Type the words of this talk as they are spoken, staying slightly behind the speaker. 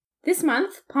This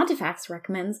month, Pontifex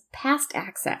recommends Past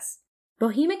Access.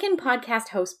 Bohemican podcast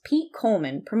host Pete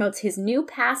Coleman promotes his new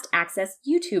Past Access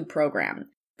YouTube program,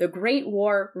 The Great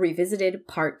War Revisited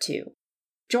Part 2.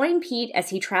 Join Pete as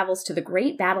he travels to the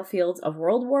great battlefields of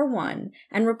World War I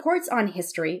and reports on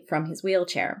history from his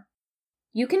wheelchair.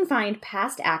 You can find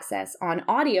Past Access on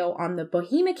audio on the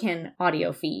Bohemican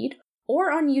audio feed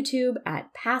or on YouTube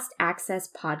at Past Access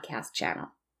Podcast Channel.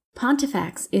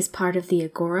 Pontifex is part of the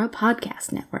Agora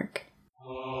Podcast Network.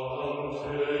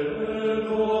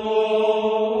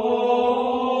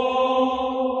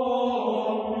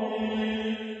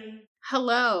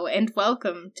 Hello and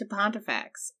welcome to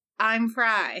Pontifex. I'm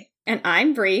Fry. And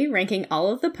I'm Bree, ranking all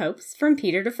of the popes from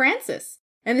Peter to Francis.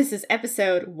 And this is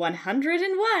episode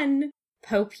 101,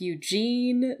 Pope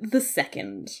Eugene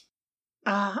II.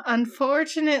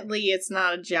 Unfortunately, it's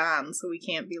not a John, so we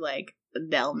can't be like a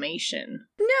Dalmatian.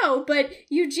 No, but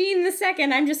Eugene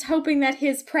II, I'm just hoping that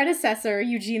his predecessor,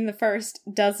 Eugene I,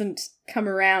 doesn't come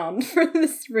around for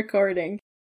this recording.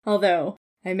 Although,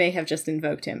 I may have just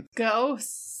invoked him.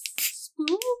 Ghosts.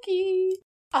 Spooky.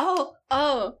 Oh.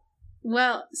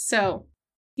 Well, so,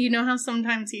 you know how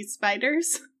sometimes he's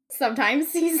spiders?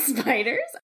 Sometimes he's spiders?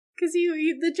 Because you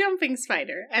eat the jumping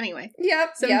spider. Anyway.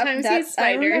 Yep. Sometimes he's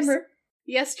spiders. I remember.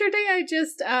 Yesterday, I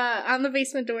just, on the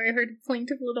basement door, I heard a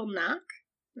plaintive little knock.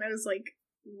 And I was like,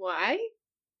 why?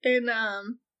 And,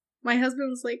 my husband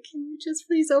was like, can you just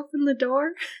please open the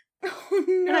door? Oh,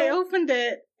 no. And I opened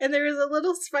it, and there was a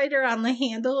little spider on the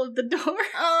handle of the door.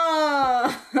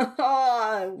 Oh,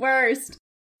 worst.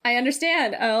 I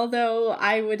understand, although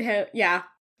I would have,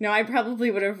 I probably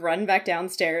would have run back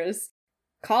downstairs,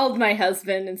 called my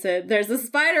husband, and said, there's a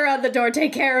spider on the door,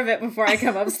 take care of it before I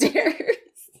come upstairs.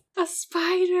 A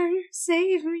spider,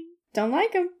 save me. Don't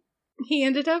like him. He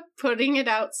ended up putting it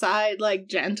outside, like,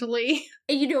 gently.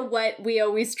 You know what? We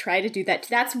always try to do that.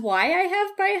 That's why I have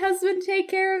my husband take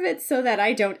care of it, so that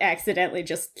I don't accidentally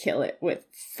just kill it with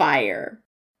fire.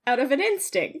 Out of an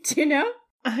instinct, you know?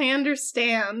 I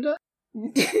understand.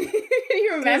 You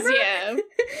remember? Yeah.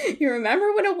 You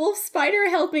remember when a wolf spider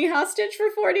held me hostage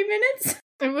for 40 minutes?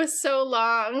 It was so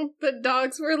long. The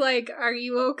dogs were like, are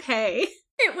you okay?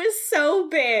 It was so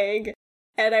big.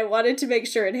 And I wanted to make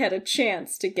sure it had a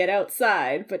chance to get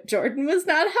outside, but Jordan was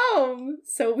not home,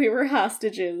 so we were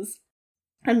hostages.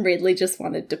 And Ridley just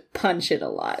wanted to punch it a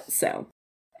lot, so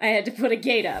I had to put a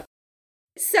gate up.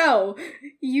 So,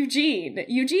 Eugene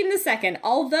II,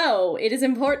 although it is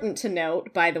important to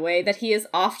note, by the way, that he is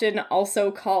often also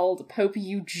called Pope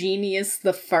Eugenius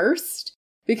I,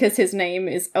 because his name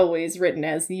is always written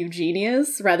as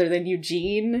Eugenius rather than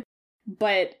Eugene,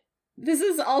 but this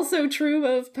is also true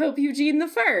of Pope Eugene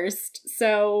I,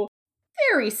 so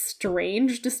very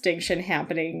strange distinction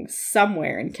happening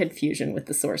somewhere in confusion with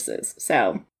the sources.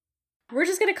 So, we're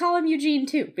just going to call him Eugene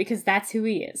too, because that's who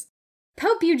he is.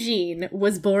 Pope Eugene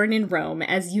was born in Rome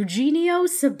as Eugenio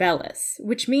Sabellus,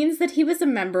 which means that he was a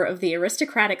member of the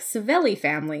aristocratic Savelli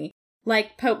family,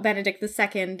 like Pope Benedict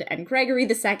II and Gregory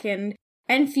II,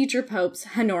 and future popes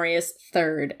Honorius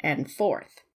III and IV.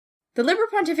 The Liber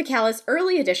Pontificalis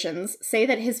early editions say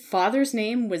that his father's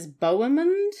name was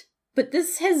Bohemund, but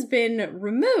this has been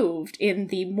removed in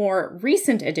the more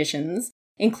recent editions,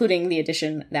 including the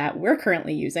edition that we're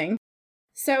currently using.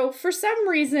 So, for some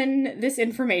reason, this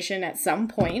information at some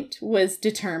point was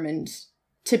determined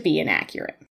to be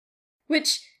inaccurate.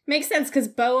 Which makes sense, because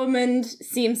Bohemund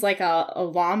seems like a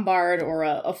Lombard or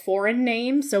a foreign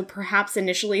name, so perhaps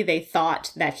initially they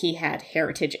thought that he had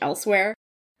heritage elsewhere,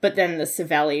 but then the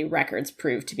Savelli records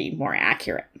proved to be more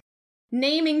accurate.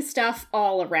 Naming stuff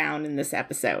all around in this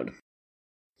episode.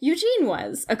 Eugene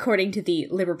was, according to the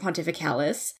Liber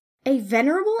Pontificalis, a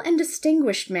venerable and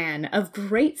distinguished man of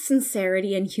great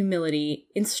sincerity and humility,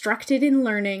 instructed in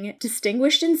learning,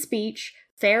 distinguished in speech,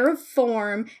 fair of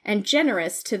form, and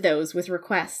generous to those with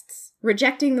requests.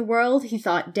 Rejecting the world, he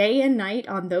thought day and night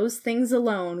on those things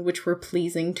alone which were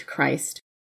pleasing to Christ.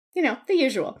 You know, the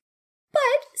usual. But,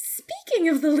 speaking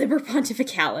of the Liber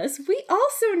Pontificalis, we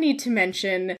also need to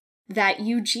mention that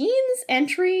Eugene's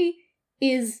entry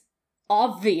is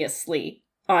obviously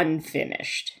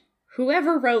unfinished.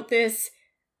 Whoever wrote this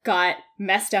got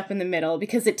messed up in the middle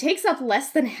because it takes up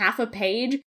less than half a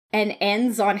page and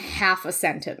ends on half a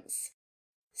sentence.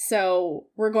 So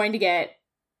we're going to get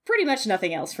pretty much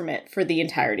nothing else from it for the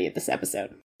entirety of this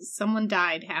episode. Someone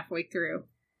died halfway through.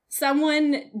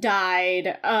 Someone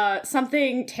died.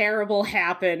 Something terrible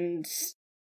happened.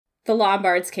 The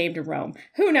Lombards came to Rome.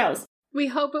 Who knows? We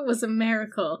hope it was a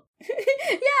miracle.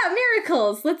 Yeah,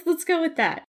 miracles. Let's go with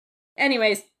that.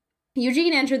 Anyways,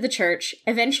 Eugene entered the church,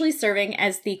 eventually serving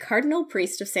as the cardinal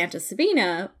priest of Santa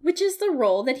Sabina, which is the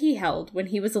role that he held when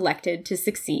he was elected to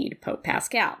succeed Pope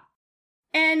Pascal.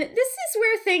 And this is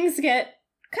where things get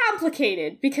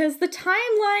complicated, because the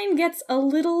timeline gets a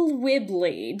little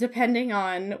wibbly depending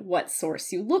on what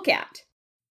source you look at.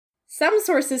 Some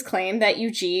sources claim that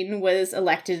Eugene was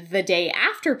elected the day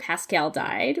after Pascal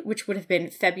died, which would have been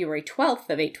February 12th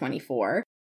of 824,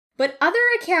 but other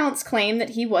accounts claim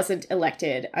that he wasn't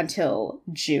elected until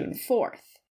June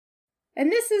 4th.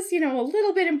 And this is, a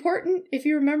little bit important if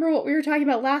you remember what we were talking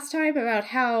about last time about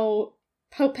how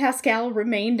Pope Pascal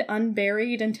remained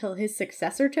unburied until his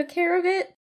successor took care of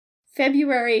it.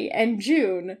 February and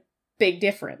June, big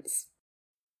difference.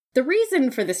 The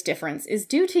reason for this difference is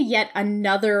due to yet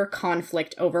another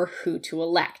conflict over who to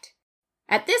elect.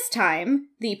 At this time,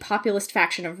 the populist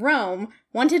faction of Rome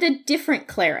wanted a different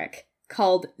cleric,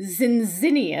 called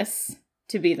Zinzinius,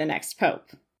 to be the next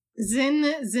pope.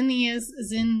 Zinzinius,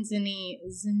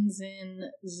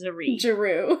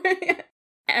 Giroux.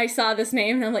 I saw this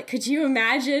name and I'm like, could you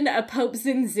imagine a Pope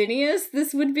Zinzinius?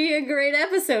 This would be a great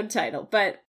episode title,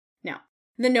 but no.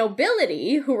 The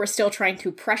nobility, who were still trying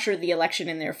to pressure the election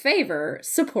in their favor,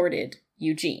 supported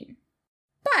Eugene.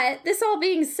 But, this all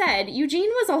being said, Eugene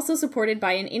was also supported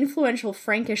by an influential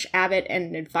Frankish abbot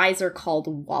and advisor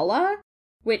called Wala,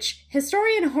 which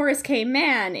historian Horace K.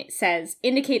 Mann says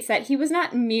indicates that he was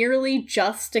not merely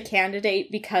just a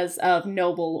candidate because of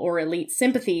noble or elite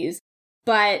sympathies,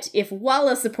 but if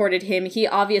Wala supported him, he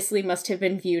obviously must have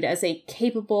been viewed as a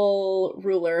capable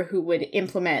ruler who would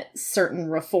implement certain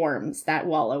reforms that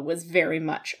Wala was very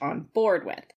much on board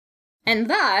with. And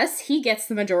thus, he gets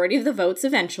the majority of the votes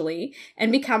eventually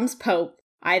and becomes pope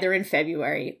either in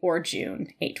February or June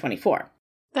 824.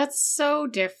 That's so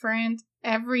different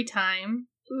every time.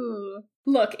 Ooh.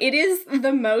 Look, it is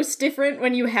the most different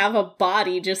when you have a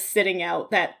body just sitting out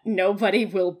that nobody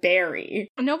will bury.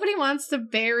 Nobody wants to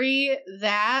bury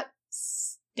that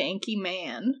stanky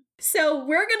man. So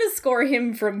we're going to score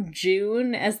him from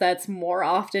June, as that's more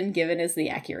often given as the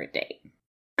accurate date.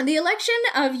 The election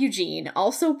of Eugene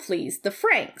also pleased the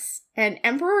Franks, and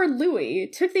Emperor Louis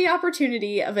took the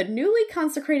opportunity of a newly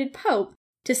consecrated pope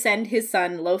to send his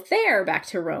son Lothair back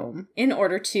to Rome in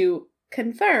order to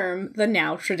confirm the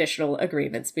now traditional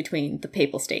agreements between the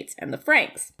Papal States and the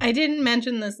Franks. I didn't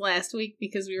mention this last week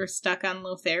because we were stuck on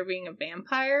Lothair being a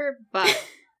vampire, but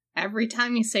every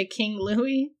time you say King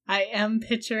Louis, I am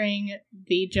picturing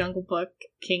the Jungle Book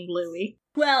King Louis.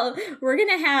 Well, we're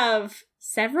gonna have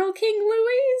several King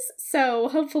Louis, so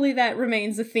hopefully that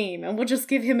remains a theme, and we'll just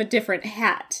give him a different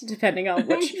hat, depending on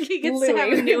which he gets Louis to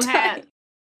have a new hat.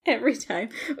 Every time.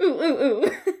 Ooh, ooh,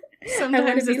 ooh.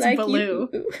 Sometimes it's like Baloo.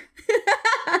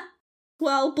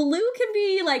 Well, Baloo can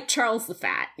be like Charles the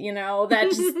Fat, that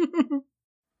just...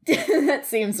 that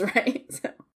seems right.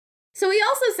 So he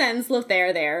also sends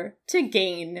Lothair there to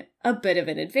gain a bit of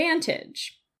an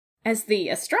advantage. As the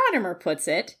astronomer puts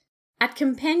it, at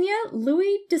Campania,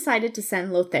 Louis decided to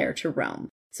send Lothair to Rome,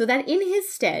 so that in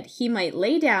his stead he might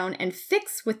lay down and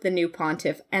fix with the new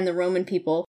pontiff and the Roman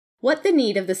people what the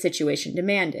need of the situation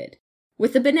demanded.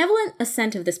 With the benevolent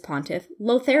assent of this pontiff,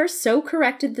 Lothair so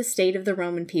corrected the state of the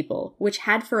Roman people, which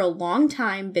had for a long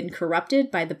time been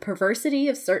corrupted by the perversity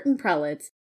of certain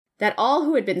prelates, that all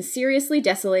who had been seriously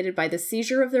desolated by the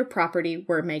seizure of their property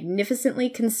were magnificently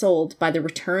consoled by the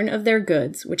return of their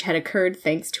goods, which had occurred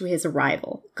thanks to his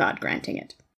arrival, God granting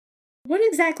it. What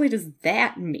exactly does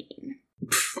that mean?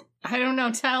 I don't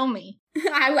know, tell me.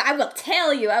 I will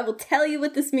tell you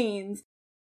what this means.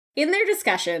 In their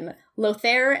discussion,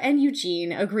 Lothair and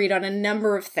Eugene agreed on a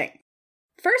number of things.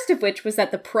 First of which was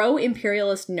that the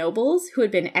pro-imperialist nobles who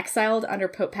had been exiled under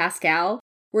Pope Pascal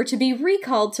were to be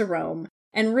recalled to Rome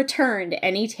and returned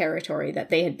any territory that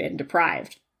they had been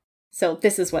deprived. So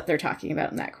this is what they're talking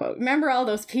about in that quote. Remember all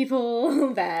those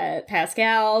people that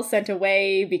Pascal sent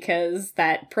away because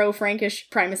that pro-Frankish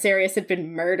Primicerius had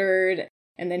been murdered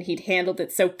and then he'd handled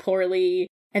it so poorly?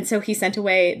 And so he sent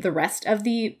away the rest of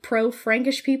the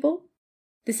pro-Frankish people?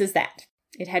 This is that.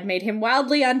 It had made him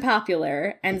wildly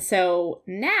unpopular, and so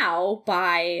now,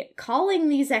 by calling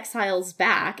these exiles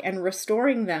back and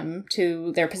restoring them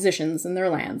to their positions and their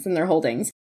lands and their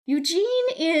holdings, Eugene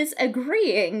is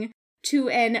agreeing to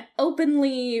an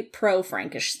openly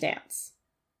pro-Frankish stance.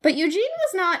 But Eugene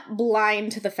was not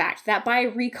blind to the fact that by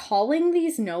recalling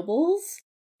these nobles,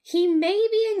 he may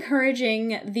be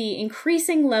encouraging the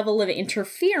increasing level of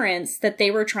interference that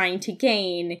they were trying to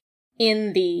gain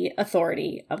in the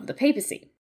authority of the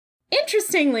papacy.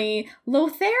 Interestingly,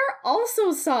 Lothair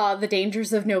also saw the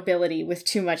dangers of nobility with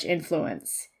too much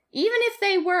influence, even if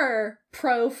they were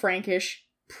pro-Frankish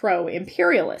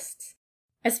pro-imperialists.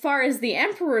 As far as the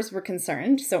emperors were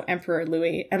concerned, so Emperor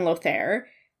Louis and Lothair,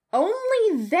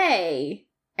 only they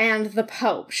and the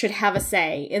Pope should have a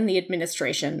say in the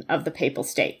administration of the Papal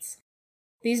States.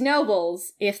 These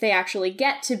nobles, if they actually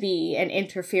get to be an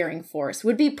interfering force,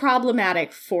 would be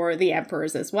problematic for the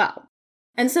emperors as well.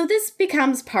 And so this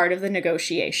becomes part of the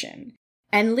negotiation,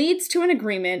 and leads to an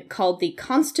agreement called the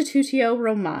Constitutio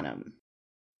Romanum.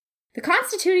 The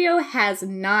Constitutio has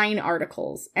 9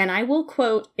 articles, and I will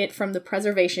quote it from the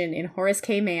preservation in Horace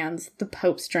K. Mann's The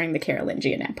Popes During the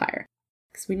Carolingian Empire,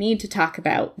 because we need to talk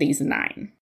about these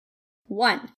 9.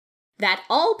 1. That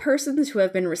all persons who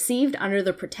have been received under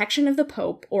the protection of the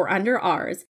Pope or under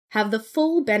ours have the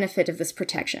full benefit of this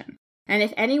protection, and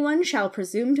if anyone shall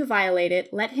presume to violate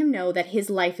it, let him know that his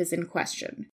life is in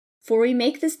question. For we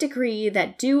make this decree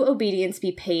that due obedience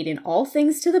be paid in all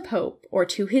things to the Pope, or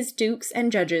to his dukes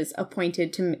and judges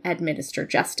appointed to administer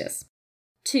justice.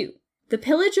 2. The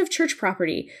pillage of church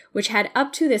property, which had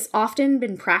up to this often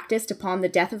been practiced upon the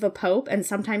death of a pope, and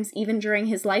sometimes even during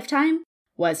his lifetime,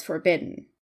 was forbidden.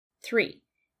 3.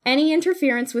 Any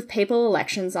interference with papal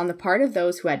elections on the part of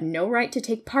those who had no right to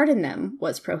take part in them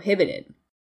was prohibited.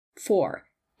 4.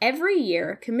 Every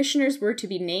year, commissioners were to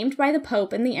be named by the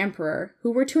Pope and the Emperor,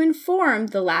 who were to inform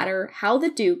the latter how the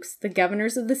dukes, the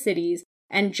governors of the cities,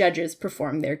 and judges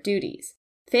performed their duties.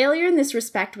 Failure in this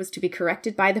respect was to be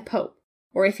corrected by the Pope,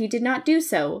 or if he did not do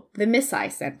so, the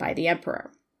missae sent by the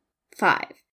Emperor. 5.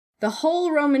 The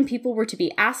whole Roman people were to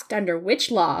be asked under which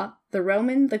law, the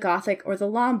Roman, the Gothic, or the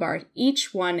Lombard,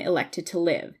 each one elected to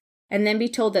live, and then be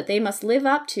told that they must live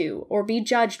up to or be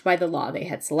judged by the law they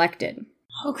had selected.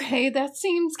 Okay, that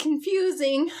seems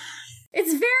confusing.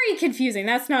 It's very confusing.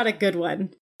 That's not a good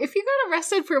one. If you got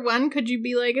arrested for one, could you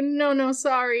be like, no,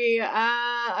 sorry,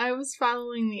 I was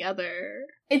following the other?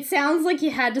 It sounds like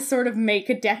you had to sort of make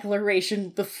a declaration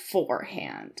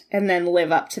beforehand and then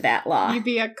live up to that law. You'd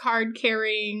be a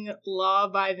card-carrying,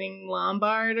 law-abiding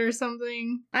Lombard or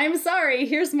something. I'm sorry,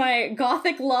 here's my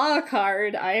Gothic law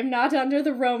card. I am not under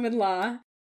the Roman law.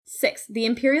 6. The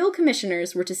imperial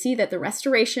commissioners were to see that the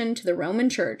restoration to the Roman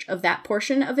Church of that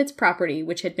portion of its property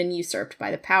which had been usurped by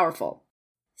the powerful.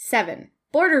 7.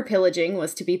 Border pillaging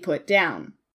was to be put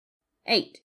down.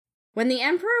 8. When the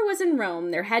emperor was in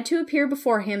Rome, there had to appear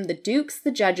before him the dukes,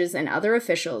 the judges, and other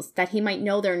officials, that he might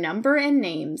know their number and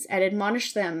names, and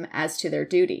admonish them as to their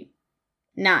duty.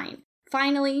 9.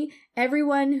 Finally,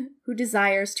 everyone who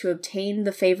desires to obtain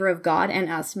the favor of God and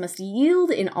us must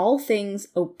yield in all things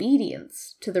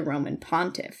obedience to the Roman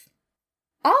pontiff.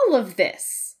 All of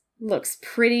this looks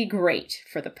pretty great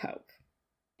for the Pope.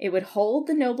 It would hold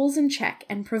the nobles in check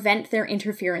and prevent their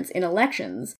interference in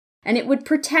elections, and it would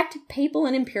protect papal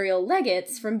and imperial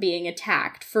legates from being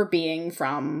attacked for being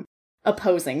from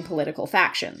opposing political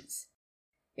factions.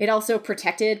 It also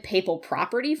protected papal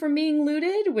property from being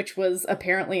looted, which was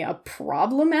apparently a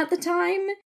problem at the time,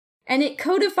 and it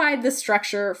codified the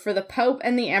structure for the Pope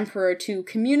and the Emperor to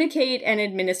communicate and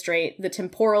administrate the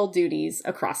temporal duties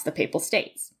across the Papal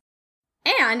States.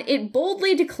 And it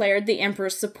boldly declared the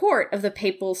Emperor's support of the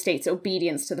Papal States'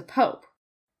 obedience to the Pope.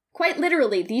 Quite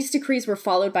literally, these decrees were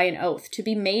followed by an oath to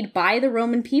be made by the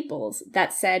Roman peoples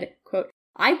that said, quote,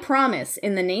 I promise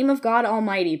in the name of God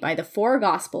Almighty by the 4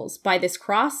 Gospels, by this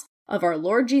cross of our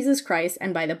Lord Jesus Christ,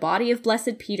 and by the body of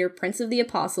blessed Peter, Prince of the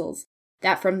Apostles,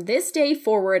 that from this day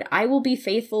forward I will be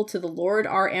faithful to the Lord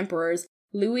our Emperors,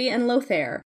 Louis and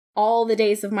Lothair, all the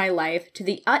days of my life, to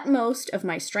the utmost of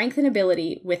my strength and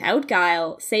ability, without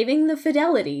guile, saving the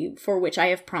fidelity for which I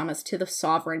have promised to the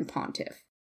sovereign pontiff.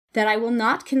 That I will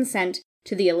not consent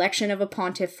to the election of a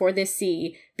pontiff for this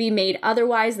see be made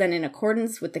otherwise than in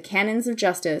accordance with the canons of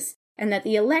justice, and that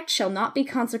the elect shall not be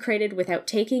consecrated without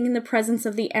taking in the presence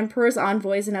of the emperor's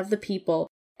envoys and of the people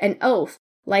an oath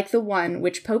like the one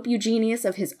which Pope Eugenius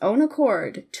of his own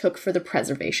accord took for the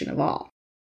preservation of all.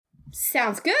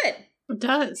 Sounds good. It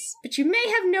does. But you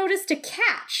may have noticed a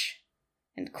catch,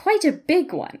 and quite a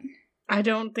big one. I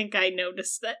don't think I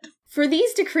noticed that. For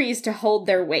these decrees to hold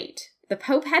their weight, the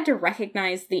Pope had to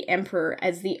recognize the Emperor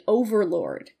as the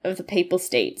overlord of the Papal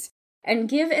States and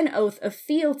give an oath of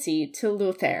fealty to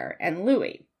Lothair and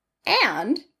Louis.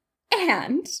 And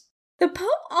the Pope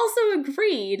also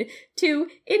agreed to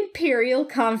imperial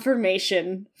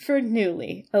confirmation for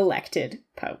newly elected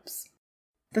popes.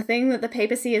 The thing that the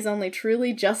papacy has only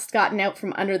truly just gotten out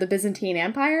from under the Byzantine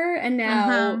Empire, and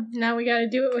now... Now we gotta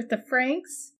do it with the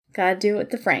Franks? Gotta do it with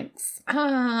the Franks.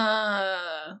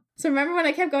 So remember when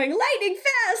I kept going, lightning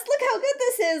fast, look how good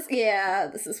this is? Yeah,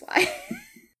 this is why.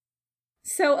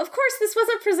 So, of course, this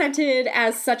wasn't presented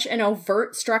as such an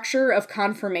overt structure of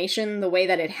confirmation the way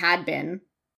that it had been.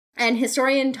 And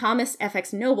historian Thomas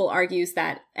F.X. Noble argues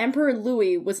that Emperor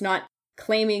Louis was not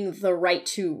claiming the right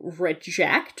to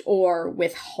reject or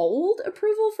withhold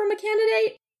approval from a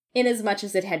candidate, inasmuch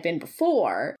as it had been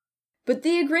before, but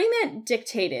the agreement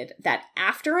dictated that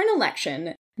after an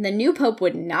election, the new pope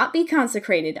would not be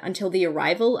consecrated until the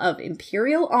arrival of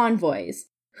imperial envoys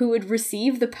who would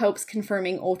receive the pope's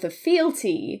confirming oath of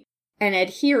fealty and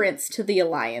adherence to the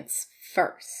alliance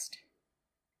first.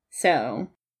 So,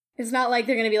 it's not like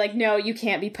they're going to be like, no, you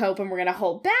can't be pope and we're going to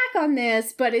hold back on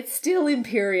this, but it's still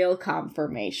imperial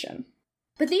confirmation.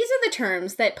 But these are the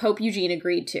terms that Pope Eugene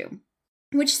agreed to,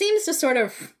 which seems to sort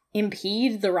of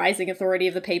impede the rising authority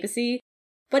of the papacy,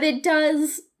 but it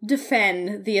does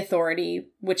defend the authority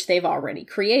which they've already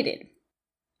created.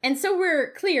 And so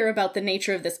we're clear about the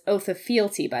nature of this oath of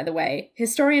fealty, by the way.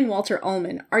 Historian Walter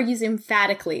Ullman argues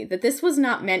emphatically that this was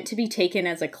not meant to be taken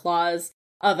as a clause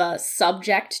of a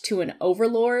subject to an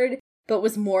overlord, but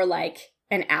was more like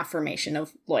an affirmation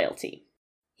of loyalty.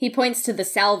 He points to the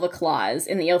salva clause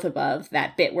in the oath above,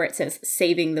 that bit where it says,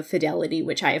 saving the fidelity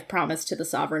which I have promised to the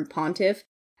sovereign pontiff,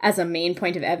 as a main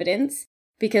point of evidence,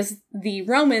 because the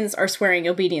Romans are swearing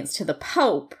obedience to the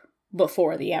Pope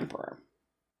before the Emperor.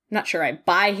 I'm not sure I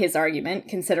buy his argument,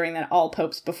 considering that all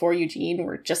popes before Eugene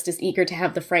were just as eager to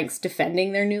have the Franks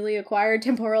defending their newly acquired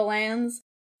temporal lands.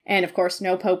 And of course,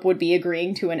 no pope would be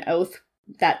agreeing to an oath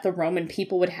that the Roman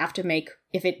people would have to make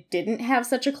if it didn't have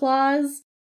such a clause.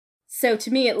 So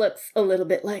to me, it looks a little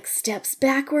bit like steps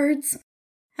backwards.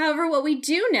 However, what we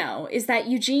do know is that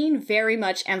Eugene very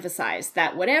much emphasized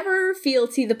that whatever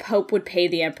fealty the pope would pay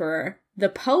the emperor, the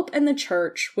pope and the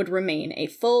church would remain a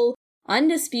full,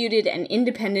 undisputed, and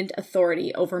independent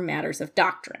authority over matters of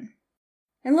doctrine.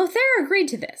 And Lothair agreed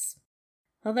to this.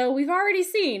 Although we've already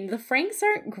seen, the Franks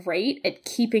aren't great at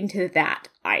keeping to that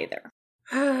either.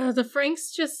 The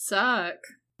Franks just suck.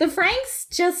 The Franks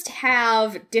just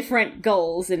have different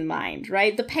goals in mind,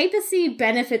 right? The papacy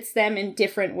benefits them in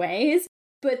different ways,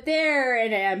 but they're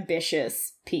an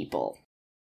ambitious people.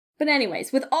 But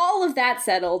anyways, with all of that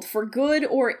settled, for good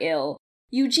or ill,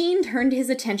 Eugene turned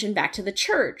his attention back to the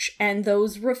church and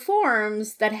those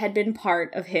reforms that had been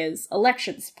part of his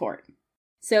election support.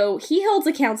 So he holds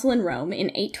a council in Rome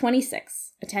in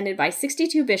 826, attended by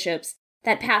 62 bishops,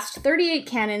 that passed 38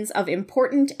 canons of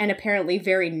important and apparently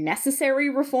very necessary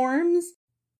reforms,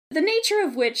 the nature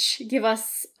of which give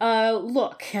us a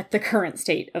look at the current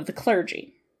state of the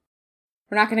clergy.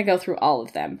 We're not going to go through all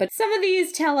of them, but some of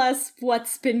these tell us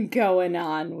what's been going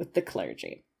on with the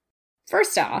clergy.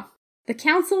 First off, the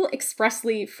council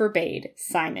expressly forbade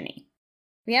simony.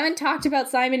 We haven't talked about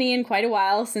simony in quite a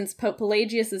while since Pope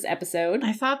Pelagius' episode.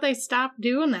 I thought they stopped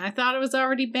doing that. I thought it was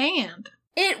already banned.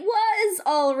 It was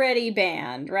already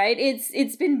banned, right?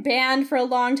 It's been banned for a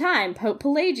long time. Pope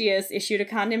Pelagius issued a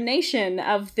condemnation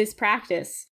of this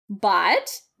practice.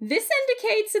 But this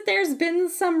indicates that there's been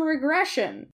some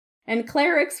regression. And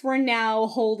clerics were now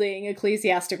holding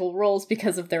ecclesiastical roles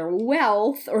because of their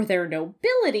wealth or their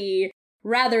nobility,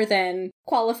 rather than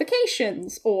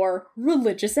qualifications or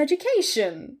religious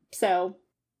education. So,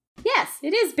 yes,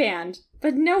 it is banned,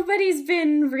 but nobody's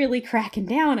been really cracking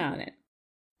down on it.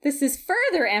 This is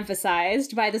further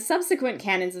emphasized by the subsequent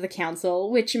canons of the council,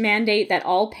 which mandate that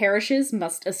all parishes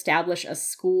must establish a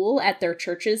school at their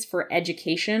churches for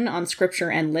education on scripture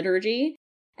and liturgy,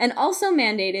 and also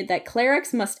mandated that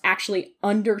clerics must actually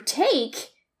undertake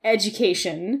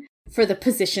education for the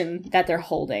position that they're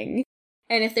holding,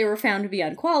 and if they were found to be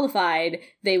unqualified,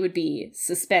 they would be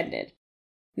suspended.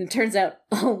 And it turns out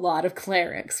a lot of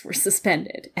clerics were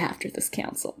suspended after this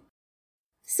council.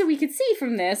 So we could see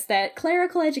from this that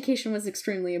clerical education was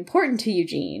extremely important to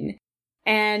Eugene,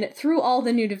 and through all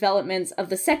the new developments of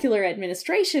the secular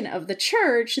administration of the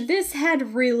church, this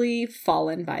had really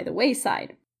fallen by the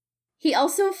wayside. He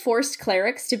also forced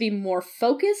clerics to be more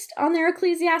focused on their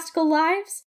ecclesiastical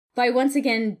lives by once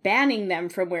again banning them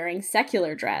from wearing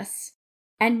secular dress,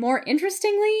 and more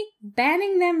interestingly,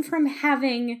 banning them from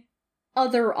having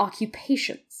other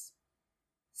occupations.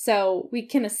 So we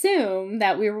can assume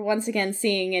that we were once again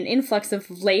seeing an influx of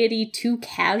laity too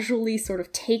casually sort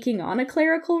of taking on a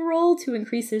clerical role to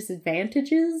increase his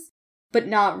advantages, but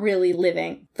not really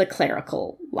living the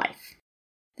clerical life.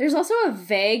 There's also a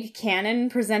vague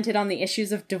canon presented on the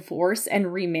issues of divorce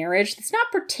and remarriage that's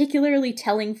not particularly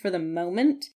telling for the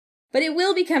moment, but it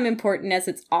will become important as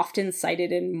it's often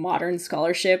cited in modern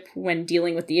scholarship when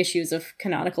dealing with the issues of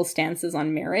canonical stances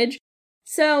on marriage,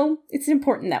 so it's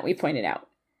important that we point it out.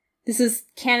 This is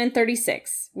Canon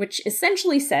 36, which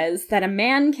essentially says that a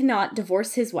man cannot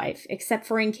divorce his wife except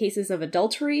for in cases of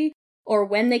adultery or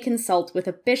when they consult with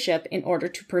a bishop in order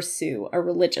to pursue a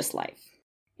religious life.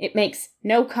 It makes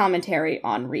no commentary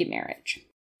on remarriage.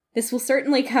 This will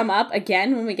certainly come up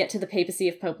again when we get to the papacy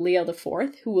of Pope Leo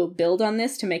IV, who will build on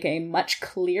this to make a much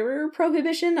clearer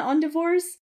prohibition on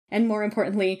divorce, and more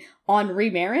importantly, on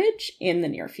remarriage in the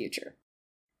near future.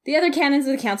 The other canons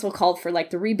of the council called for,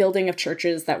 the rebuilding of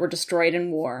churches that were destroyed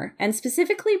in war, and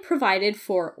specifically provided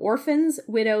for orphans,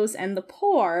 widows, and the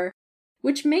poor,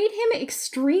 which made him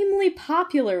extremely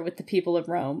popular with the people of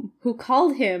Rome, who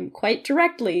called him, quite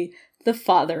directly, the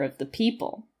father of the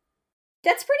people.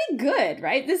 That's pretty good,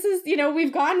 right? This is,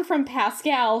 we've gone from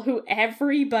Pascal, who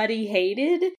everybody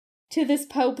hated, to this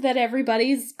pope that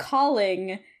everybody's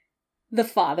calling the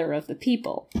father of the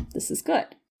people. This is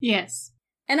good. Yes.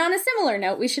 And on a similar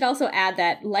note, we should also add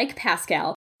that, like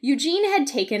Pascal, Eugene had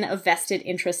taken a vested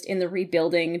interest in the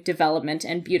rebuilding, development,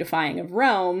 and beautifying of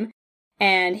Rome,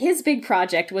 and his big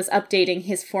project was updating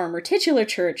his former titular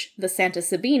church, the Santa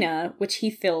Sabina, which he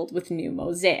filled with new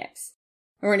mosaics.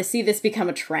 We're going to see this become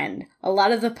a trend. A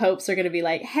lot of the popes are going to be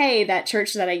like, hey, that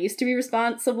church that I used to be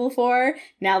responsible for,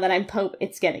 now that I'm pope,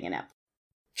 it's getting an up.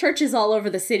 Churches all over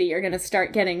the city are going to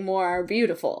start getting more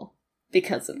beautiful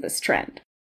because of this trend.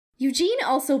 Eugene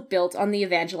also built on the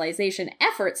evangelization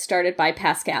efforts started by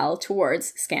Pascal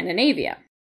towards Scandinavia.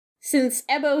 Since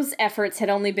Ebbo's efforts had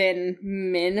only been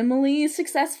minimally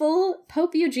successful,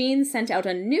 Pope Eugene sent out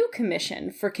a new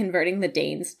commission for converting the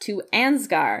Danes to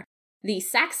Ansgar, the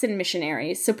Saxon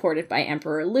missionary supported by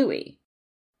Emperor Louis.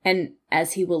 And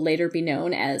as he will later be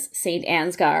known as Saint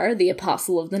Ansgar, the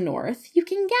Apostle of the North, you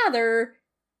can gather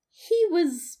he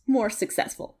was more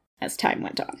successful as time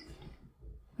went on.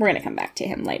 We're going to come back to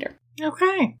him later.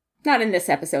 Okay. Not in this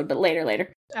episode, but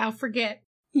later. I'll forget.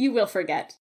 You will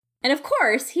forget. And of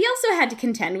course, he also had to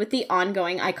contend with the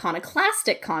ongoing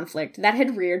iconoclastic conflict that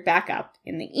had reared back up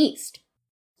in the East.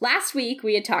 Last week,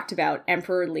 we had talked about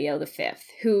Emperor Leo V,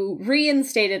 who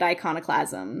reinstated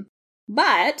iconoclasm.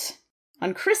 But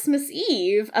on Christmas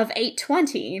Eve of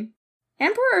 820,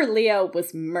 Emperor Leo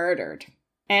was murdered.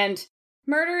 And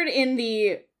murdered in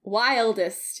the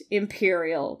wildest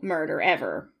imperial murder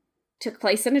ever. Took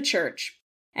place in a church,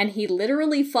 and he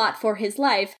literally fought for his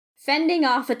life, fending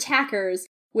off attackers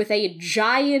with a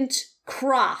giant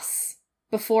cross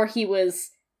before he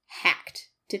was hacked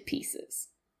to pieces.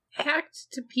 Hacked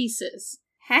to pieces.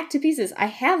 Hacked to pieces. I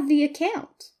have the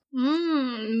account.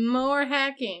 More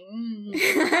hacking.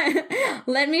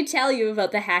 Let me tell you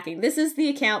about the hacking. This is the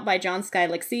account by John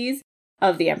Skylixes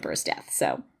of the Emperor's death.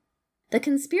 So, the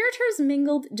conspirators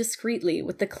mingled discreetly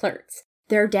with the clerks,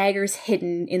 their daggers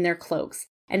hidden in their cloaks,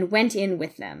 and went in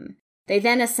with them. They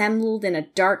then assembled in a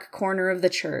dark corner of the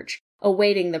church,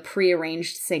 awaiting the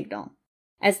prearranged signal.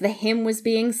 As the hymn was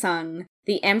being sung,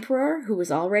 the emperor, who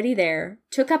was already there,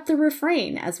 took up the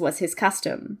refrain, as was his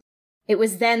custom. It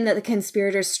was then that the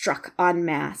conspirators struck en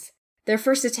masse. Their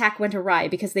first attack went awry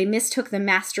because they mistook the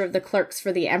master of the clerks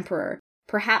for the emperor,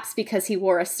 perhaps because he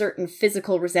wore a certain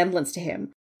physical resemblance to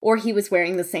him, or he was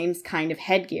wearing the same kind of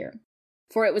headgear.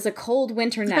 For it was a cold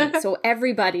winter night, so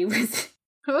everybody was...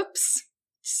 Oops.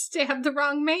 Stabbed the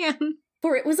wrong man.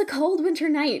 For it was a cold winter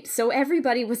night, so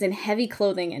everybody was in heavy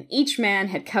clothing, and each man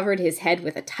had covered his head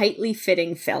with a tightly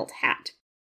fitting felt hat.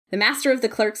 The master of the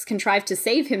clerks contrived to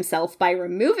save himself by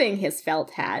removing his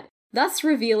felt hat, thus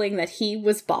revealing that he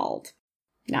was bald,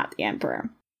 not the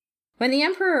emperor. When the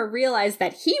emperor realized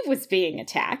that he was being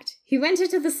attacked, he went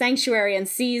into the sanctuary and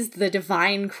seized the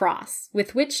divine cross,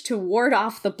 with which to ward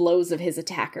off the blows of his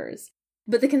attackers.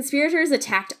 But the conspirators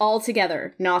attacked all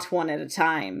together, not one at a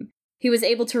time. He was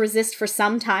able to resist for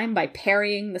some time by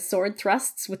parrying the sword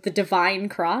thrusts with the divine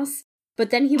cross, but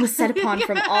then he was set upon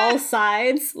from all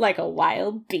sides like a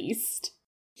wild beast.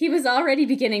 He was already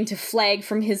beginning to flag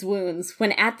from his wounds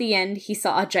when at the end he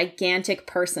saw a gigantic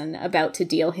person about to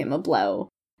deal him a blow.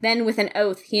 Then with an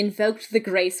oath he invoked the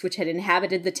grace which had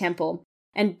inhabited the temple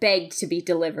and begged to be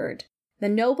delivered. The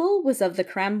noble was of the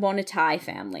Crambonitai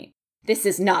family. "This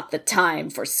is not the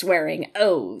time for swearing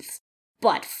oaths,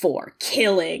 but for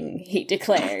killing," he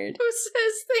declared. Who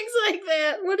says things like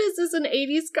that? What is this, an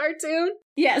 80s cartoon?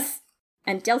 Yes.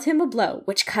 And dealt him a blow,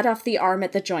 which cut off the arm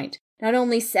at the joint, not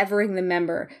only severing the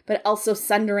member, but also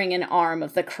sundering an arm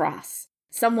of the cross.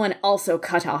 Someone also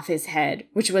cut off his head,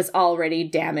 which was already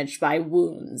damaged by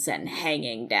wounds and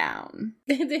hanging down.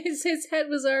 His head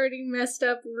was already messed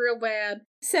up real bad.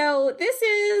 So this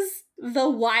is the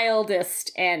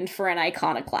wildest end for an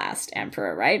iconoclast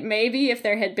emperor, right? Maybe if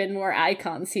there had been more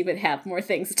icons, he would have more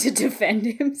things to defend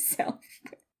himself.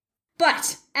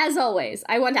 But, as always,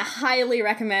 I want to highly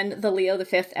recommend the Leo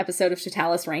V episode of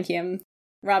Totalis Rankium.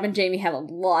 Rob and Jamie have a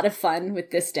lot of fun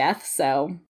with this death,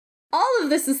 so... All of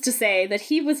this is to say that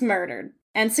he was murdered,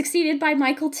 and succeeded by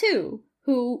Michael II,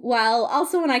 who, while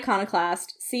also an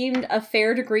iconoclast, seemed a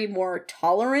fair degree more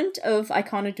tolerant of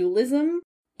iconodualism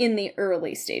in the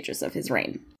early stages of his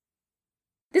reign.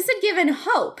 This had given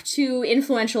hope to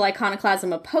influential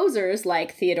iconoclasm opposers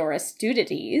like Theodorus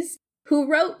Dudides, who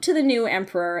wrote to the new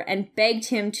emperor and begged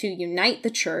him to unite the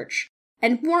church,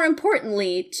 and more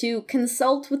importantly, to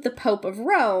consult with the Pope of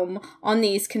Rome on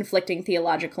these conflicting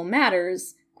theological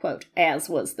matters, quote, as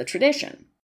was the tradition.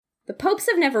 The popes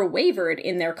have never wavered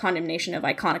in their condemnation of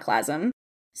iconoclasm,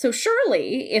 so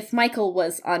surely, if Michael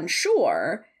was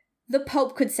unsure, the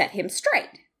Pope could set him straight.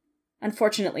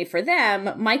 Unfortunately for them,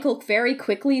 Michael very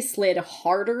quickly slid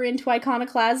harder into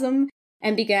iconoclasm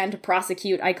and began to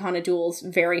prosecute iconodules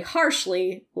very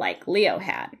harshly, like Leo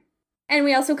had. And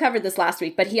we also covered this last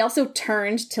week, but he also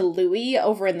turned to Louis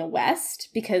over in the West,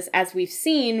 because as we've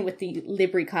seen with the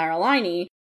Libri Carolini,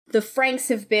 the Franks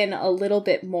have been a little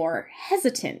bit more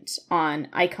hesitant on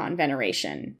icon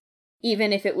veneration,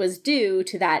 even if it was due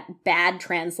to that bad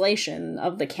translation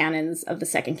of the canons of the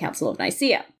Second Council of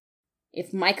Nicaea.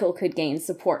 If Michael could gain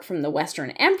support from the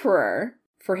Western Emperor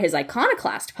for his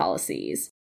iconoclast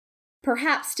policies,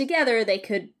 perhaps together they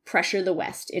could pressure the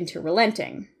West into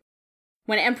relenting.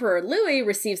 When Emperor Louis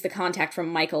receives the contact from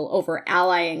Michael over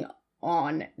allying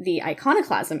on the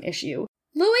iconoclasm issue,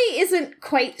 Louis isn't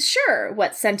quite sure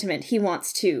what sentiment he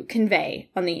wants to convey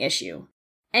on the issue,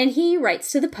 and he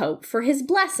writes to the Pope for his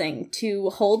blessing to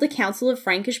hold a council of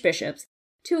Frankish bishops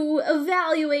to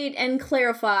evaluate and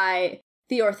clarify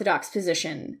the Orthodox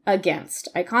position against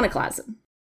iconoclasm.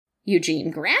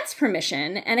 Eugene grants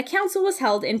permission, and a council was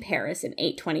held in Paris in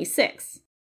 826.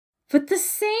 But the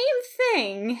same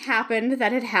thing happened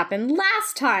that had happened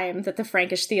last time that the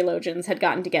Frankish theologians had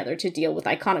gotten together to deal with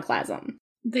iconoclasm.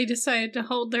 They decided to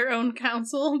hold their own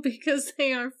council because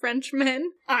they are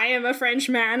Frenchmen. I am a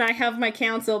Frenchman, I have my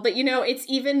council, but it's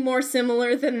even more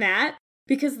similar than that,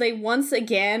 because they once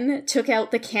again took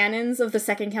out the canons of the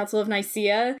Second Council of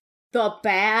Nicaea, the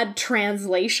bad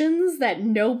translations that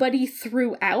nobody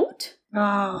threw out,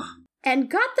 and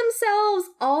got themselves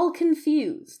all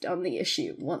confused on the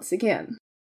issue once again.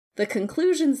 The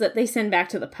conclusions that they send back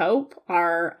to the Pope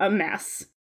are a mess,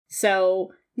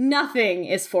 so nothing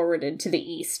is forwarded to the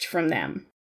East from them.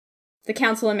 The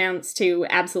council amounts to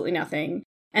absolutely nothing,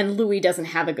 and Louis doesn't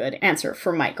have a good answer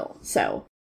for Michael. So,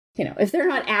 if they're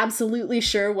not absolutely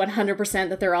sure 100%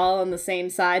 that they're all on the same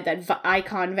side, that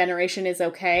icon veneration is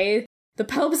okay, the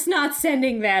Pope's not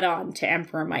sending that on to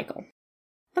Emperor Michael.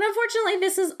 But unfortunately,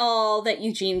 this is all that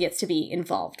Eugene gets to be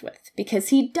involved with, because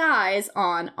he dies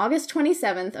on August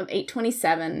 27th of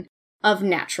 827 of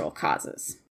natural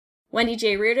causes. Wendy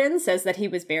J. Reardon says that he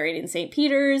was buried in St.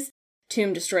 Peter's,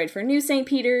 tomb destroyed for New St.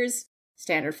 Peter's,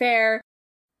 standard fare,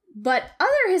 but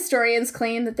other historians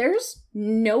claim that there's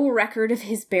no record of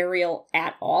his burial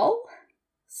at all,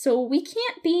 so we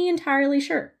can't be entirely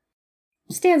sure.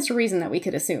 Stands to reason that we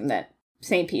could assume that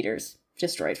St. Peter's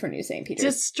destroyed for New St. Peter's.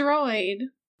 Destroyed.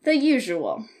 The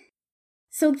usual.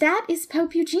 So that is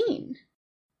Pope Eugene.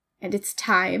 And it's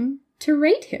time to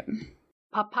rate him.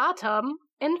 Papatum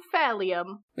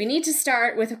Infallium. We need to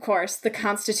start with, of course, the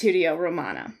Constitutio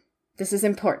Romana. This is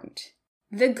important.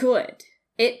 The good.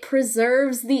 It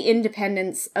preserves the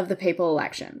independence of the papal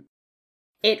election.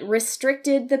 It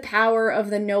restricted the power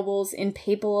of the nobles in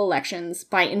papal elections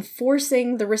by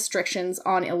enforcing the restrictions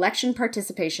on election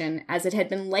participation as it had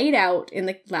been laid out in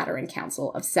the Lateran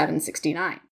Council of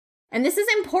 769. And this is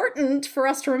important for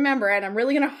us to remember, and I'm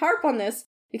really going to harp on this,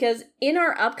 because in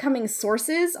our upcoming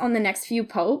sources on the next few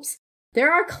popes,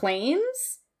 there are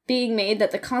claims being made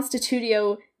that the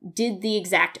Constitutio did the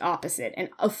exact opposite and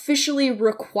officially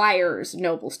requires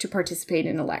nobles to participate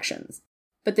in elections.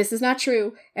 But this is not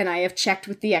true, and I have checked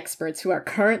with the experts who are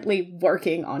currently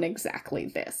working on exactly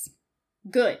this.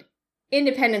 Good.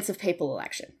 Independence of papal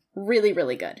election. Really,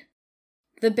 really good.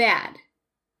 The bad.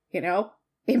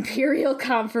 Imperial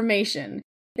confirmation.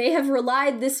 They have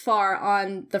relied this far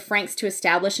on the Franks to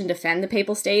establish and defend the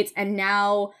papal states, and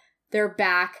now they're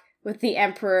back with the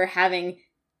emperor having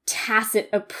tacit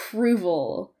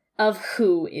approval of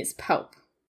who is pope.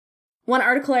 One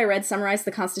article I read summarized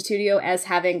the Constitutio as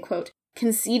having, quote,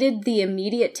 conceded the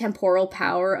immediate temporal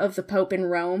power of the Pope in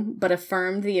Rome, but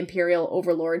affirmed the imperial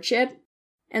overlordship,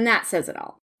 and that says it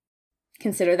all.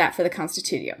 Consider that for the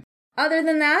Constitutio. Other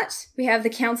than that, we have the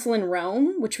Council in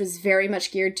Rome, which was very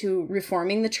much geared to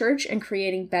reforming the church and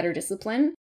creating better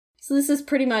discipline. So this is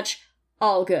pretty much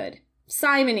all good.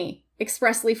 Simony,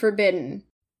 expressly forbidden.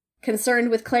 Concerned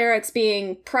with clerics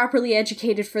being properly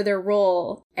educated for their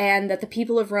role, and that the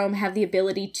people of Rome have the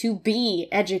ability to be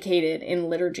educated in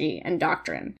liturgy and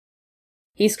doctrine.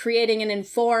 He's creating an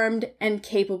informed and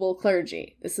capable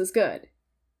clergy. This is good.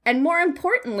 And more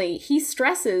importantly, he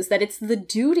stresses that it's the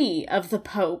duty of the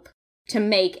Pope to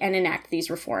make and enact these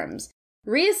reforms,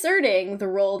 reasserting the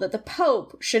role that the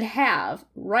Pope should have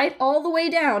right all the way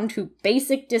down to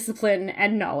basic discipline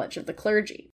and knowledge of the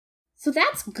clergy. So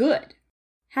that's good.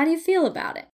 How do you feel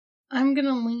about it? I'm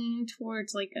gonna lean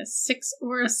towards like a 6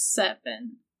 or a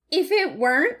 7. If it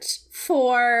weren't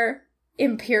for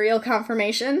imperial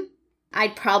confirmation,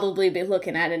 I'd probably be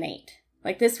looking at an 8.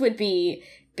 Like, this would be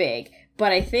big.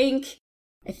 But I think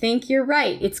you're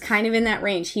right. It's kind of in that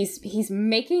range. He's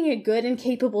making a good and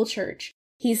capable church.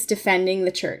 He's defending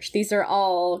the church. These are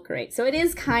all great. So it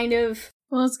is kind of...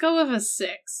 Well, let's go with a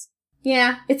 6.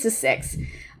 Yeah, it's a 6.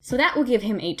 So that will give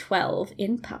him a 12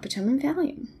 in Papatum and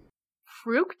Valium.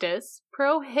 Fructus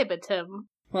prohibitum.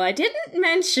 Well, I didn't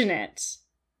mention it,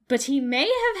 but he may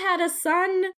have had a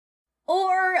son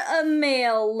or a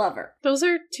male lover. Those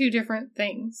are 2 different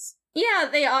things. Yeah,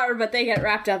 they are, but they get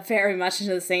wrapped up very much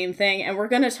into the same thing, and we're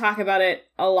going to talk about it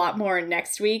a lot more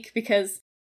next week, because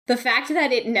the fact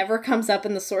that it never comes up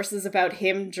in the sources about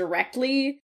him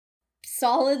directly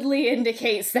solidly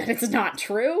indicates that it's not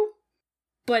true,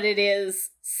 but it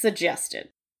is suggested.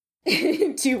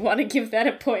 Do you want to give that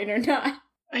a point or not?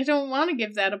 I don't want to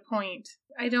give that a point.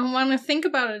 I don't want to think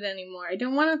about it anymore. I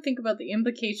don't want to think about the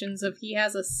implications of he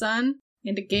has a son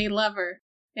and a gay lover,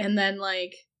 and then,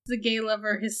 like, the gay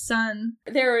lover, his son.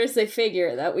 There is a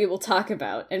figure that we will talk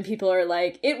about, and people are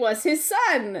like, it was his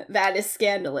son! That is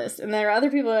scandalous. And there are other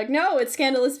people like, no, it's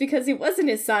scandalous because it wasn't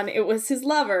his son, it was his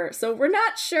lover. So we're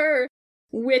not sure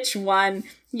which one.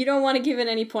 You don't want to give it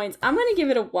any points. I'm going to give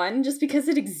it a 1 just because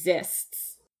it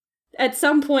exists. At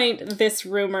some point, this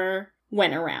rumor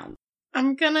went around.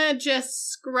 I'm gonna just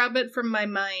scrub it from my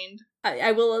mind.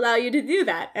 I will allow you to do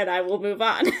that, and I will move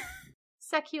on.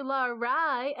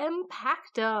 Seculari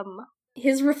impactum.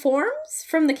 His reforms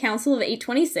from the Council of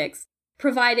 826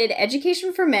 provided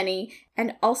education for many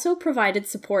and also provided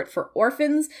support for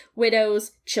orphans,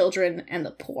 widows, children, and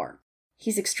the poor.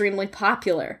 He's extremely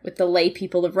popular with the lay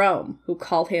people of Rome, who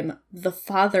call him the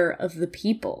father of the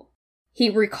people. He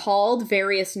recalled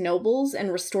various nobles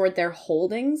and restored their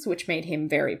holdings, which made him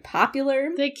very popular.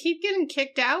 They keep getting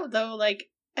kicked out, though. Like,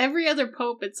 every other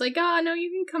pope, it's like, oh, no, you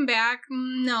can come back.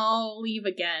 No, leave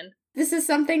again. This is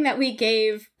something that we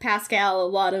gave Pascal a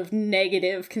lot of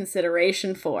negative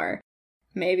consideration for.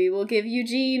 Maybe we'll give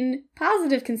Eugene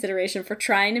positive consideration for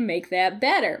trying to make that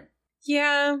better.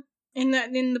 Yeah, in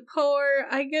the poor,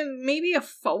 I get maybe a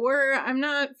 4. I'm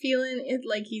not feeling it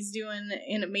like he's doing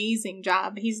an amazing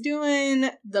job. He's doing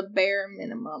the bare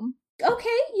minimum. Okay,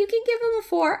 you can give him a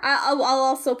 4. I'll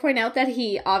also point out that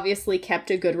he obviously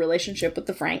kept a good relationship with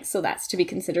the Franks, so that's to be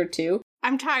considered too.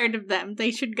 I'm tired of them.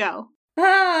 They should go.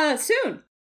 Soon.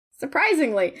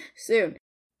 Surprisingly, soon.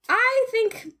 I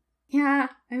think, yeah,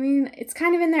 I mean, it's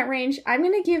kind of in that range. I'm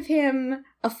gonna give him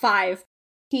a 5.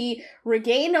 He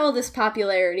regained all this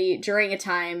popularity during a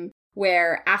time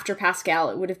where, after Pascal,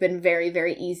 it would have been very,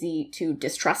 very easy to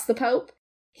distrust the Pope.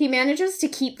 He manages to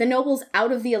keep the nobles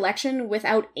out of the election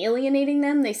without alienating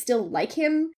them. They still like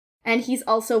him. And he's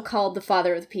also called the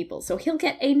father of the people. So he'll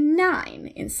get a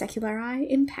 9 in Seculari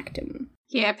Impactum.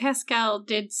 Yeah, Pascal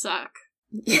did suck.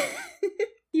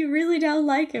 You really don't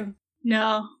like him.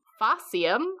 No.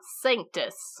 Facium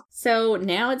sanctus. So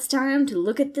now it's time to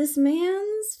look at this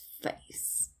man's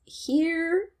face.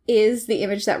 Here is the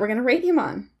image that we're going to rate him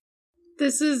on.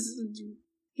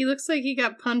 He looks like he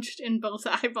got punched in both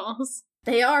eyeballs.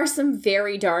 They are some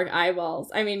very dark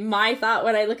eyeballs. I mean, my thought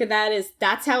when I look at that is,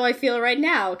 that's how I feel right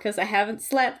now, because I haven't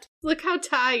slept. Look how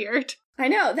tired. I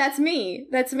know, that's me.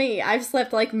 That's me. I've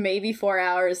slept like maybe 4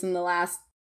 hours in the last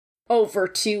over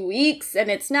 2 weeks, and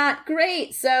it's not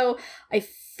great, so I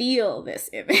feel this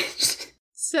image.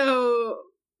 So,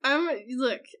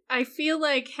 look, I feel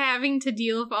like having to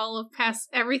deal with all of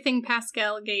everything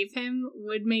Pascal gave him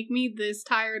would make me this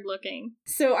tired looking.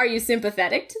 So are you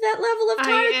sympathetic to that level of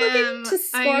tired looking to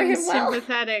score him well? I am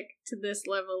sympathetic to this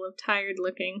level of tired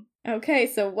looking. Okay,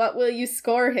 so what will you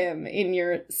score him in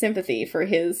your sympathy for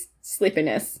his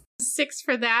sleepiness? 6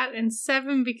 for that, and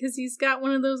 7 because he's got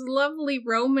one of those lovely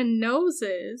Roman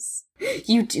noses.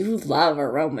 You do love a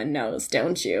Roman nose,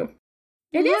 don't you?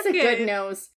 It is a good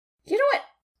nose. You know what?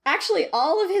 Actually,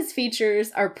 all of his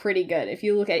features are pretty good. If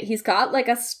you look at it, he's got like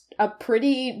a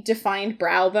pretty defined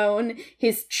brow bone.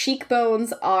 His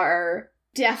cheekbones are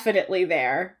definitely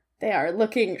there. They are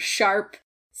looking sharp.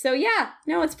 So yeah,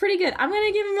 no, it's pretty good. I'm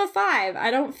going to give him a 5.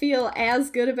 I don't feel as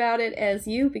good about it as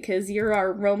you because you're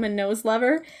our Roman nose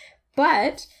lover.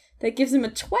 But that gives him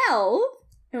a 12.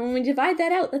 And when we divide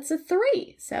that out, that's a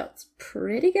 3. So it's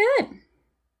pretty good.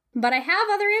 But I have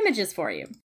other images for you.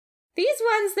 These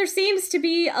ones, there seems to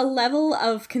be a level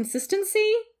of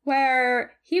consistency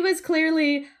where he was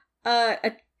clearly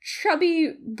a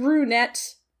chubby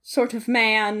brunette sort of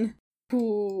man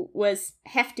who was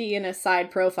hefty in a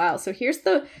side profile. So here's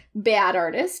the bad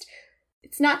artist.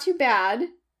 It's not too bad.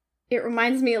 It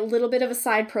reminds me a little bit of a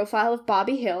side profile of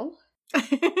Bobby Hill.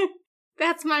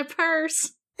 That's my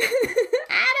purse.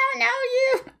 I don't know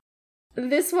you.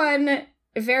 This one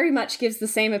very much gives the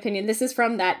same opinion. This is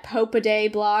from that Pope a Day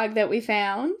blog that we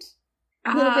found.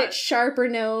 A little bit sharper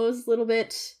nose, a little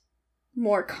bit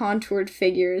more contoured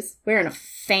figures, wearing a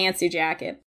fancy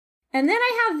jacket. And then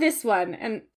I have this one,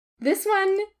 and this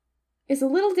one is a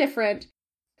little different.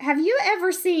 Have you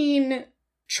ever seen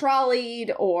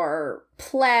Trolleyed or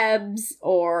Plebs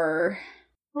or...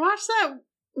 I watched that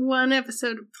one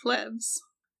episode of Plebs,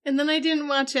 and then I didn't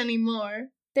watch any more.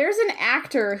 There's an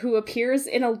actor who appears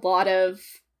in a lot of,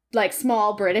 like,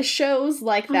 small British shows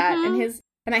like that,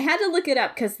 and I had to look it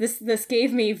up because this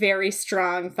gave me very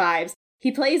strong vibes.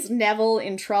 He plays Neville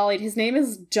in Trolleyed. His name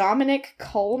is Dominic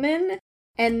Coleman,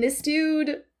 and this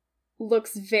dude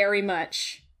looks very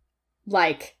much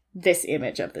like this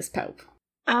image of this Pope.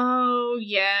 Oh,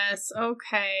 yes,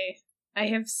 okay. I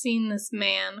have seen this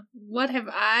man. What have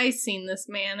I seen this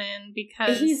man in?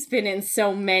 Because he's been in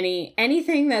so many.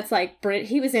 Anything that's like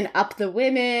he was in Up the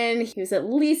Women. He was at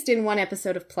least in one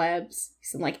episode of Plebs.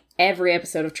 He's in like every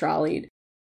episode of Trolleyed.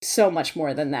 So much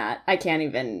more than that. I can't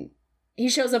even... He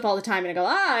shows up all the time and I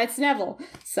go, it's Neville.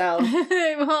 So...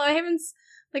 well, I haven't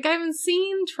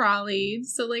seen Trolleyed,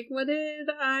 so like what did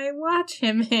I watch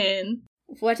him in?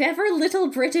 Whatever little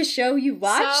British show you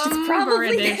watched, Some it's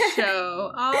probably British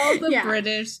show. All the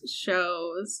British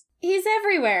shows. He's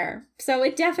everywhere. So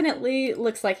it definitely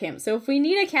looks like him. So if we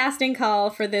need a casting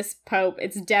call for this Pope,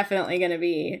 it's definitely going to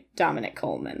be Dominic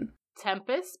Coleman.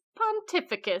 Tempus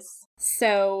Pontificus.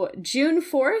 So June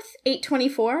 4th,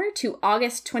 824 to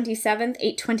August 27th,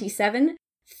 827.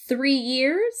 3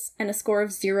 years and a score of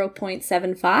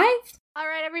 0.75. All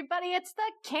right, everybody, it's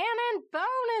the canon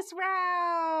bonus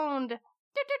round.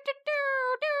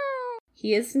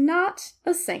 He is not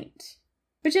a saint,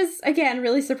 which is, again,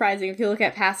 really surprising if you look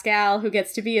at Pascal, who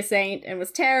gets to be a saint and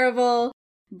was terrible,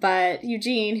 but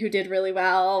Eugene, who did really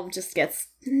well, just gets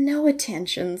no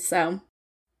attention, so...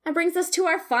 That brings us to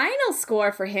our final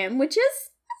score for him, which is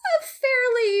a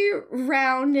fairly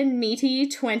round and meaty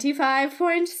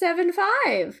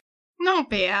 25.75. Not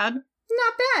bad.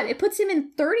 Not bad. It puts him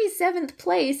in 37th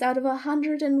place out of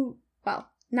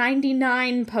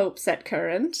 99 popes at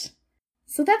current.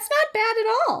 So that's not bad at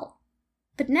all.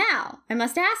 But now, I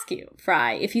must ask you,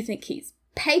 Fry, if you think he's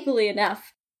papally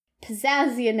enough,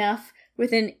 pizzazzy enough,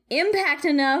 with an impact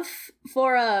enough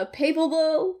for a papal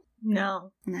bull?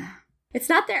 No. Nah. It's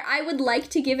not there. I would like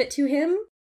to give it to him,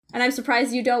 and I'm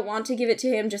surprised you don't want to give it to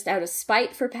him just out of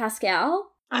spite for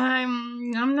Pascal.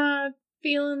 I'm not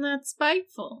feeling that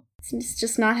spiteful. It's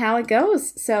just not how it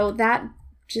goes. So that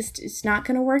just is not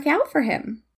going to work out for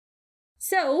him.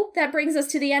 So that brings us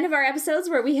to the end of our episodes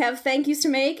where we have thank yous to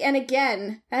make. And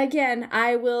again, I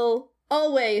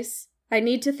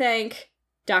need to thank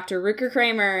Dr. Rutger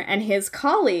Kramer and his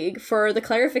colleague for the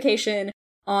clarification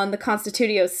on the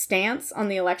Constitutio's stance on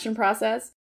the election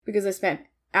process, because I spent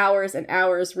hours and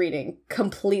hours reading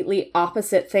completely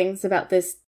opposite things about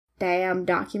this damn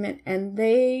document, and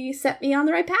they set me on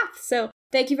the right path. So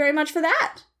thank you very much for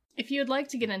that. If you would like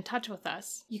to get in touch with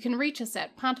us, you can reach us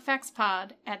at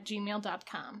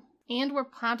pontifaxpod@gmail.com, and we're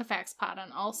PontifaxPod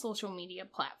on all social media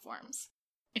platforms.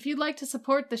 If you'd like to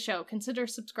support the show, consider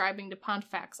subscribing to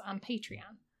Pontifax on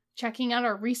Patreon, checking out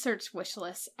our research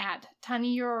wishlist at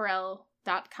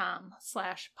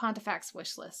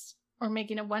tinyurl.com/pontifaxwishlist, or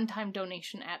making a one-time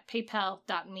donation at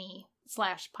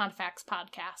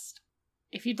paypal.me/pontifaxpodcast.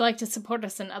 If you'd like to support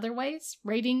us in other ways,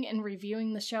 rating and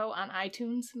reviewing the show on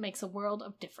iTunes makes a world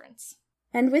of difference.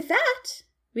 And with that,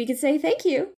 we can say thank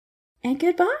you and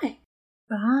goodbye.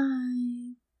 Bye.